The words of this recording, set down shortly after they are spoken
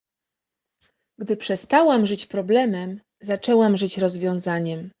Gdy przestałam żyć problemem, zaczęłam żyć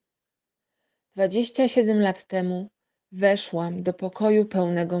rozwiązaniem. 27 lat temu weszłam do pokoju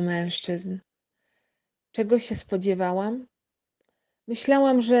pełnego mężczyzn. Czego się spodziewałam?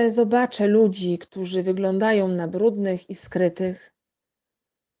 Myślałam, że zobaczę ludzi, którzy wyglądają na brudnych i skrytych.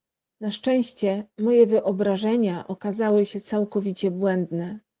 Na szczęście moje wyobrażenia okazały się całkowicie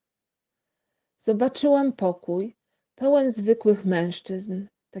błędne. Zobaczyłam pokój, pełen zwykłych mężczyzn,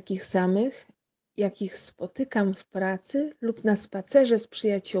 takich samych, jakich spotykam w pracy lub na spacerze z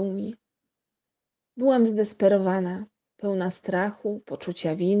przyjaciółmi. Byłam zdesperowana, pełna strachu,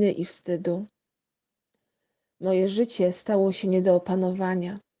 poczucia winy i wstydu. Moje życie stało się nie do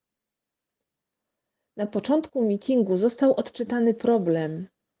opanowania. Na początku meetingu został odczytany problem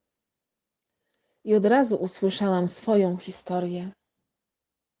i od razu usłyszałam swoją historię.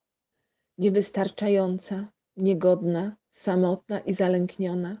 Niewystarczająca, niegodna, samotna i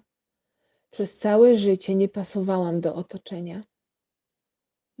zalękniona. Przez całe życie nie pasowałam do otoczenia.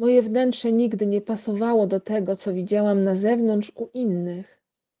 Moje wnętrze nigdy nie pasowało do tego, co widziałam na zewnątrz u innych.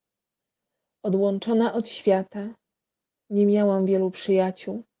 Odłączona od świata, nie miałam wielu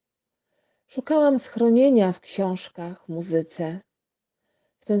przyjaciół. Szukałam schronienia w książkach, muzyce.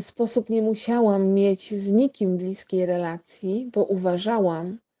 W ten sposób nie musiałam mieć z nikim bliskiej relacji, bo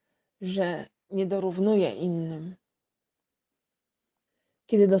uważałam, że nie dorównuję innym.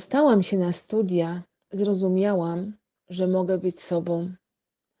 Kiedy dostałam się na studia, zrozumiałam, że mogę być sobą.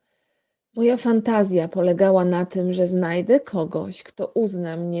 Moja fantazja polegała na tym, że znajdę kogoś, kto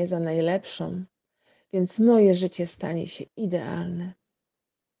uzna mnie za najlepszą, więc moje życie stanie się idealne.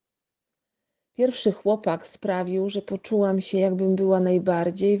 Pierwszy chłopak sprawił, że poczułam się, jakbym była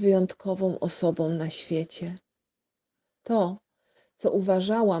najbardziej wyjątkową osobą na świecie. To, co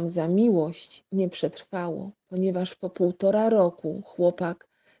uważałam za miłość, nie przetrwało, ponieważ po 1,5 roku chłopak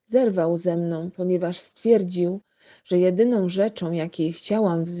zerwał ze mną, ponieważ stwierdził, że jedyną rzeczą, jakiej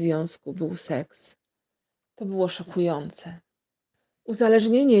chciałam w związku, był seks. To było szokujące.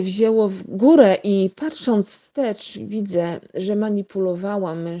 Uzależnienie wzięło w górę i patrząc wstecz, widzę, że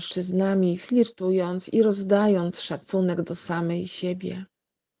manipulowałam mężczyznami, flirtując i rozdając szacunek do samej siebie.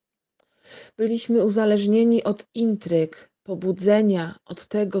 Byliśmy uzależnieni od intryg, pobudzenia, od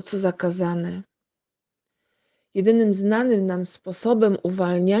tego, co zakazane. Jedynym znanym nam sposobem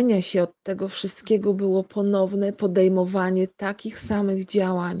uwalniania się od tego wszystkiego było ponowne podejmowanie takich samych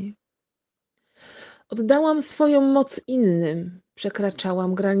działań. Oddałam swoją moc innym,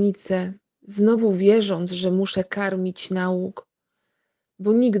 przekraczałam granice, znowu wierząc, że muszę karmić nauk,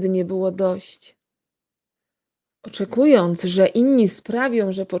 bo nigdy nie było dość. Oczekując, że inni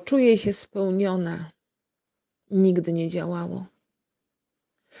sprawią, że poczuję się spełniona, nigdy nie działało.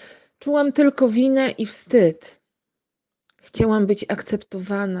 Czułam tylko winę i wstyd. Chciałam być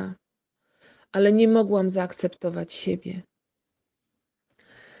akceptowana, ale nie mogłam zaakceptować siebie.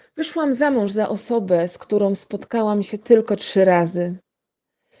 Wyszłam za mąż za osobę, z którą spotkałam się tylko 3 razy.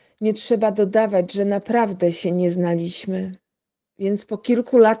 Nie trzeba dodawać, że naprawdę się nie znaliśmy, więc po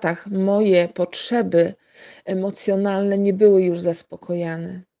kilku latach moje potrzeby emocjonalne nie były już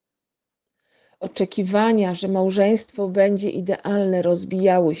zaspokojone. Oczekiwania, że małżeństwo będzie idealne,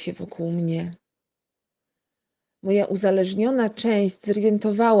 rozbijały się wokół mnie. Moja uzależniona część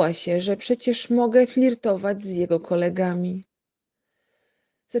zorientowała się, że przecież mogę flirtować z jego kolegami.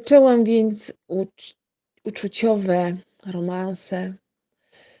 Zaczęłam więc uczuciowe romanse.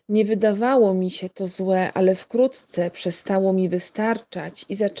 Nie wydawało mi się to złe, ale wkrótce przestało mi wystarczać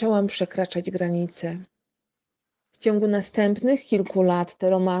i zaczęłam przekraczać granice. W ciągu następnych kilku lat te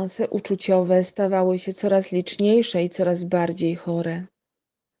romanse uczuciowe stawały się coraz liczniejsze i coraz bardziej chore.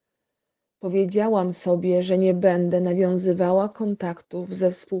 Powiedziałam sobie, że nie będę nawiązywała kontaktów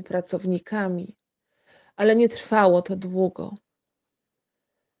ze współpracownikami, ale nie trwało to długo.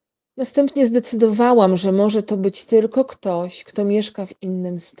 Następnie zdecydowałam, że może to być tylko ktoś, kto mieszka w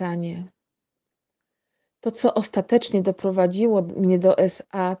innym stanie. To, co ostatecznie doprowadziło mnie do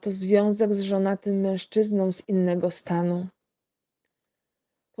SA, to związek z żonatym mężczyzną z innego stanu.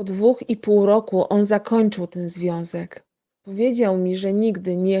 Po 2,5 roku on zakończył ten związek. Powiedział mi, że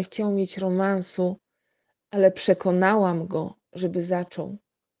nigdy nie chciał mieć romansu, ale przekonałam go, żeby zaczął.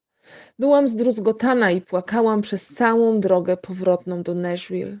 Byłam zdruzgotana i płakałam przez całą drogę powrotną do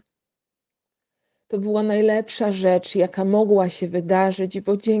Nashville. To była najlepsza rzecz, jaka mogła się wydarzyć,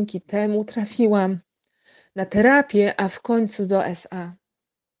 bo dzięki temu trafiłam na terapię, a w końcu do SA.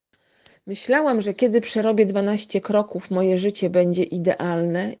 Myślałam, że kiedy przerobię 12 kroków, moje życie będzie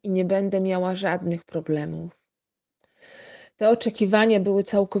idealne i nie będę miała żadnych problemów. Te oczekiwania były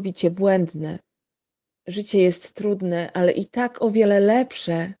całkowicie błędne. Życie jest trudne, ale i tak o wiele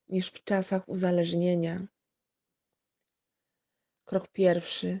lepsze niż w czasach uzależnienia. Krok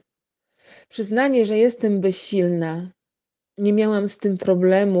pierwszy. Przyznanie, że jestem bezsilna. Nie miałam z tym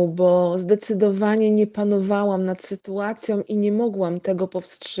problemu, bo zdecydowanie nie panowałam nad sytuacją i nie mogłam tego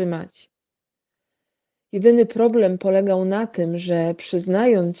powstrzymać. Jedyny problem polegał na tym, że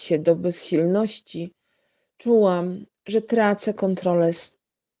przyznając się do bezsilności, czułam, że tracę kontrolę,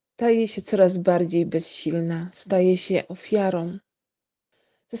 staję się coraz bardziej bezsilna, staję się ofiarą.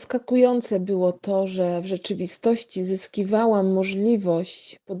 Zaskakujące było to, że w rzeczywistości zyskiwałam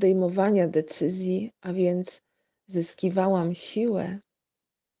możliwość podejmowania decyzji, a więc zyskiwałam siłę.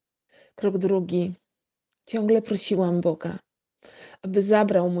 Krok drugi. Ciągle prosiłam Boga, aby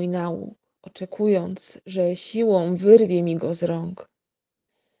zabrał mój nałóg, oczekując, że siłą wyrwie mi go z rąk.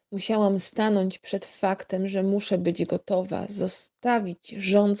 Musiałam stanąć przed faktem, że muszę być gotowa, zostawić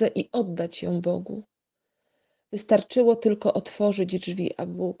żądzę i oddać ją Bogu. Wystarczyło tylko otworzyć drzwi, a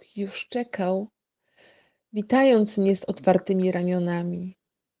Bóg już czekał, witając mnie z otwartymi ramionami.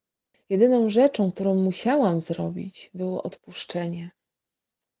 Jedyną rzeczą, którą musiałam zrobić, było odpuszczenie.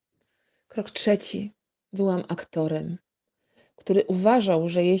 Krok trzeci. Byłam aktorem, który uważał,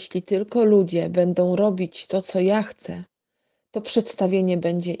 że jeśli tylko ludzie będą robić to, co ja chcę, to przedstawienie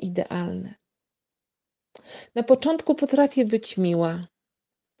będzie idealne. Na początku potrafię być miła,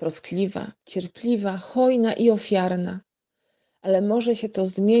 troskliwa, cierpliwa, hojna i ofiarna, ale może się to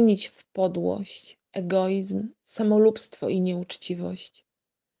zmienić w podłość, egoizm, samolubstwo i nieuczciwość.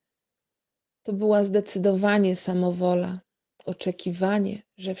 To była zdecydowanie samowola, oczekiwanie,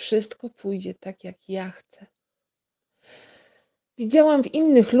 że wszystko pójdzie tak, jak ja chcę. Widziałam w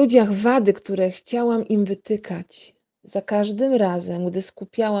innych ludziach wady, które chciałam im wytykać. Za każdym razem, gdy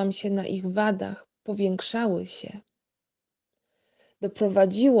skupiałam się na ich wadach, powiększały się.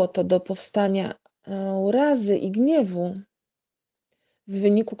 Doprowadziło to do powstania urazy i gniewu, w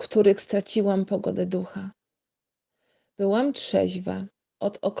wyniku których straciłam pogodę ducha. Byłam trzeźwa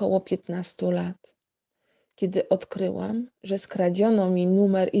od około 15 lat, kiedy odkryłam, że skradziono mi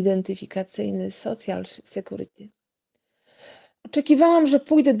numer identyfikacyjny Social Security. Oczekiwałam, że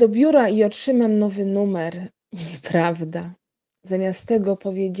pójdę do biura i otrzymam nowy numer. Nieprawda. Zamiast tego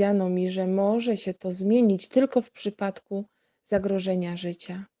powiedziano mi, że może się to zmienić tylko w przypadku zagrożenia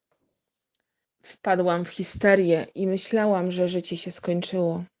życia. Wpadłam w histerię i myślałam, że życie się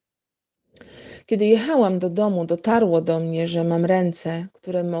skończyło. Kiedy jechałam do domu, dotarło do mnie, że mam ręce,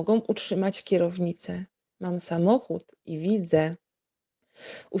 które mogą utrzymać kierownicę. Mam samochód i widzę.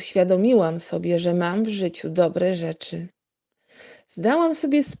 Uświadomiłam sobie, że mam w życiu dobre rzeczy. Zdałam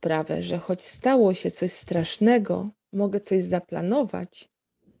sobie sprawę, że choć stało się coś strasznego, mogę coś zaplanować.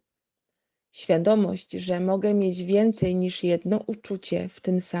 Świadomość, że mogę mieć więcej niż jedno uczucie w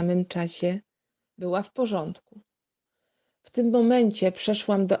tym samym czasie, była w porządku. W tym momencie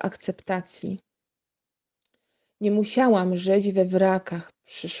przeszłam do akceptacji. Nie musiałam żyć we wrakach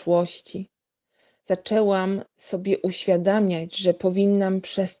przyszłości. Zaczęłam sobie uświadamiać, że powinnam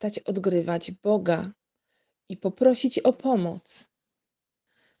przestać odgrywać Boga i poprosić o pomoc.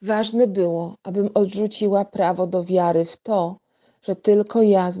 Ważne było, abym odrzuciła prawo do wiary w to, że tylko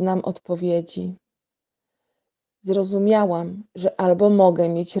ja znam odpowiedzi. Zrozumiałam, że albo mogę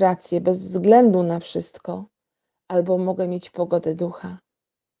mieć rację bez względu na wszystko, albo mogę mieć pogodę ducha.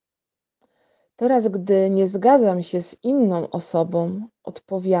 Teraz, gdy nie zgadzam się z inną osobą,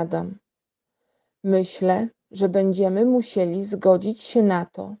 odpowiadam. Myślę, że będziemy musieli zgodzić się na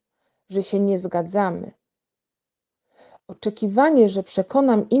to, że się nie zgadzamy. Oczekiwanie, że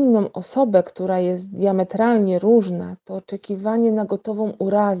przekonam inną osobę, która jest diametralnie różna, to oczekiwanie na gotową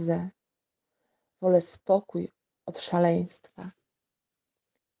urazę. Wolę spokój od szaleństwa.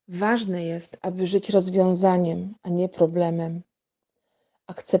 Ważne jest, aby żyć rozwiązaniem, a nie problemem.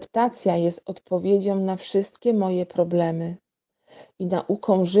 Akceptacja jest odpowiedzią na wszystkie moje problemy i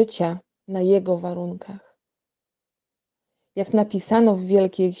nauką życia na jego warunkach. Jak napisano w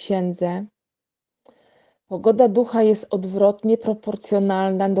Wielkiej Księdze, pogoda ducha jest odwrotnie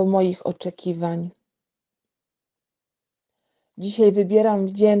proporcjonalna do moich oczekiwań. Dzisiaj wybieram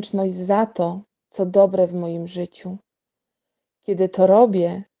wdzięczność za to, co dobre w moim życiu. Kiedy to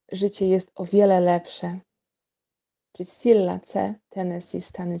robię, życie jest o wiele lepsze. Priscilla C, Tennessee,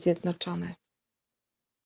 Stany Zjednoczone.